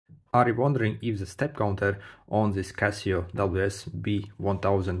Are you wondering if the step counter on this Casio WS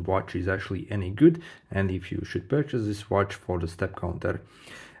B1000 watch is actually any good, and if you should purchase this watch for the step counter?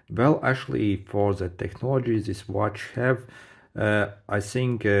 Well, actually, for the technology this watch have, I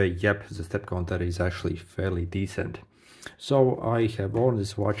think, yep, the step counter is actually fairly decent. So I have worn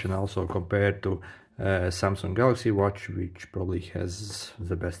this watch and also compared to Samsung Galaxy watch, which probably has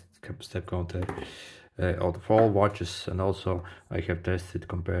the best step counter out of all watches, and also I have tested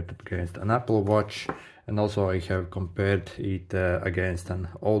compared against an Apple watch, and also I have compared it against an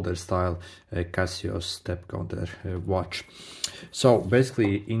older style Casio step counter watch. So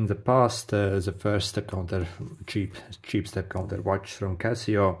basically, in the past, the first step counter, cheap step counter watch from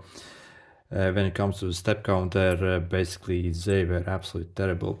Casio, when it comes to the step counter, basically they were absolutely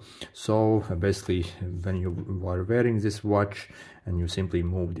terrible. So basically, when you were wearing this watch and you simply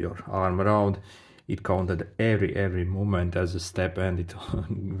moved your arm around, it counted every movement as a step, and it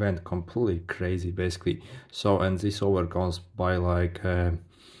went completely crazy basically. So, and this overcounts by like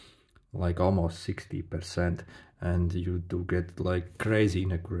almost 60%, and you do get like crazy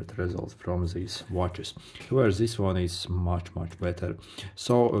inaccurate results from these watches, whereas this one is much better.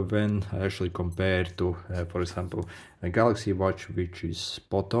 So when I actually compare to for example a Galaxy watch, which is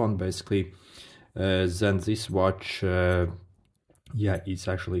spot on basically, then this watch yeah, it's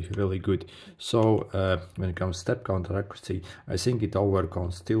actually really good. So when it comes to step counter accuracy, I think it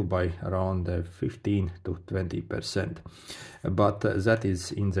overcounts still by around 15 to 20%, but that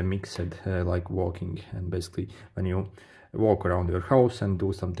is in the mixed like walking, and basically when you walk around your house and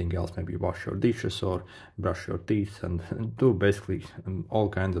do something else, maybe wash your dishes or brush your teeth and do basically all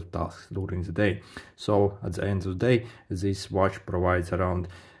kinds of tasks during the day. So at the end of the day, this watch provides around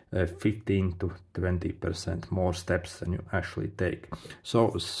 15 to 20% more steps than you actually take.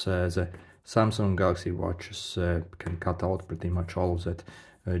 So the Samsung Galaxy watches can cut out pretty much all of that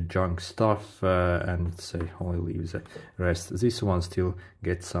junk stuff and say only leave the rest. This one still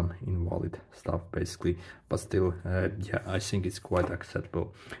gets some invalid stuff basically, but still yeah, I think it's quite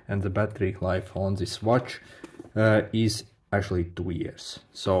acceptable. And the battery life on this watch is actually 2 years.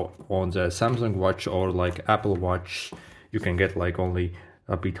 So on the Samsung watch or like Apple watch, you can get like only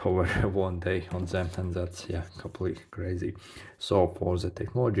a bit over 1 day on them, and that's, yeah, completely crazy. So for the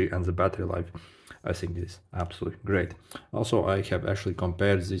technology and the battery life, I think it is absolutely great. Also, I have actually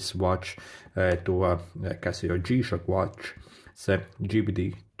compared this watch to a Casio G-Shock watch, the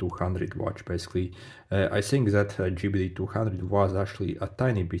GBD 200 watch basically. I think that GBD 200 was actually a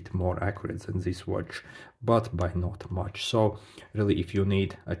tiny bit more accurate than this watch, but by not much. So really, if you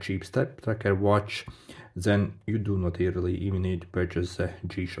need a cheap step tracker watch, then you do not really even need to purchase a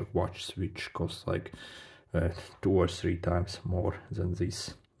G-Shock watch, which costs like 2 or 3 times more than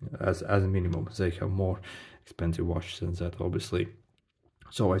this. As a minimum, they have more expensive watches than that, obviously.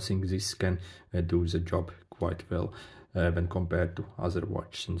 So I think this can do the job quite well when compared to other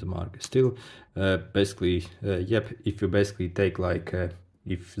watches in the market. Still, basically, yep, if you basically take like,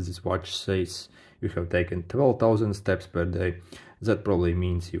 if this watch says you have taken 12,000 steps per day, that probably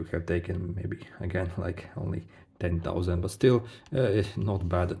means you have taken maybe, again, like only 10,000, but still not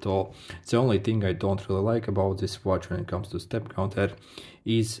bad at all. The only thing I don't really like about this watch when it comes to step counter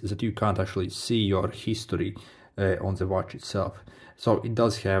is that you can't actually see your history on the watch itself. So it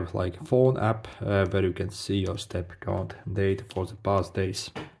does have like a phone app where you can see your step count data for the past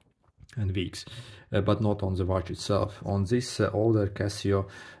days and weeks, but not on the watch itself. On this older Casio,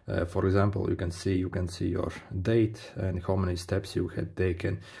 for example, you can see your date and how many steps you had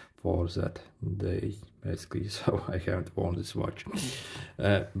taken for that day basically. So I haven't worn this watch,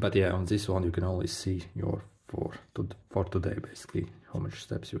 but yeah, on this one you can only see your for today basically, how much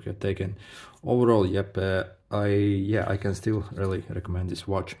steps you have taken. Overall, yep, I can still really recommend this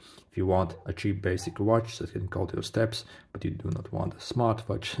watch if you want a cheap basic watch that can count your steps, but you do not want a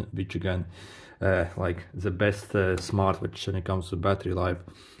smartwatch, which again, like the best smartwatch when it comes to battery life,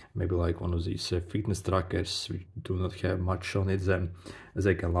 maybe like one of these fitness trackers which do not have much on it, then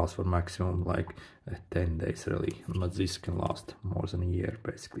they can last for maximum like 10 days really, but this can last more than a year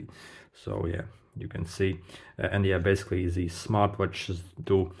basically. So yeah, you can see, and yeah, basically these smartwatches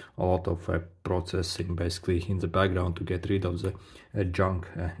do a lot of processing basically in the background to get rid of the junk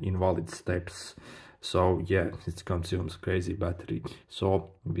invalid steps. So yeah, it consumes crazy battery.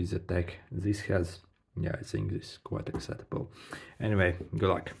 So with the tech this has, yeah, I think this is quite acceptable. Anyway, good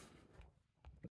luck.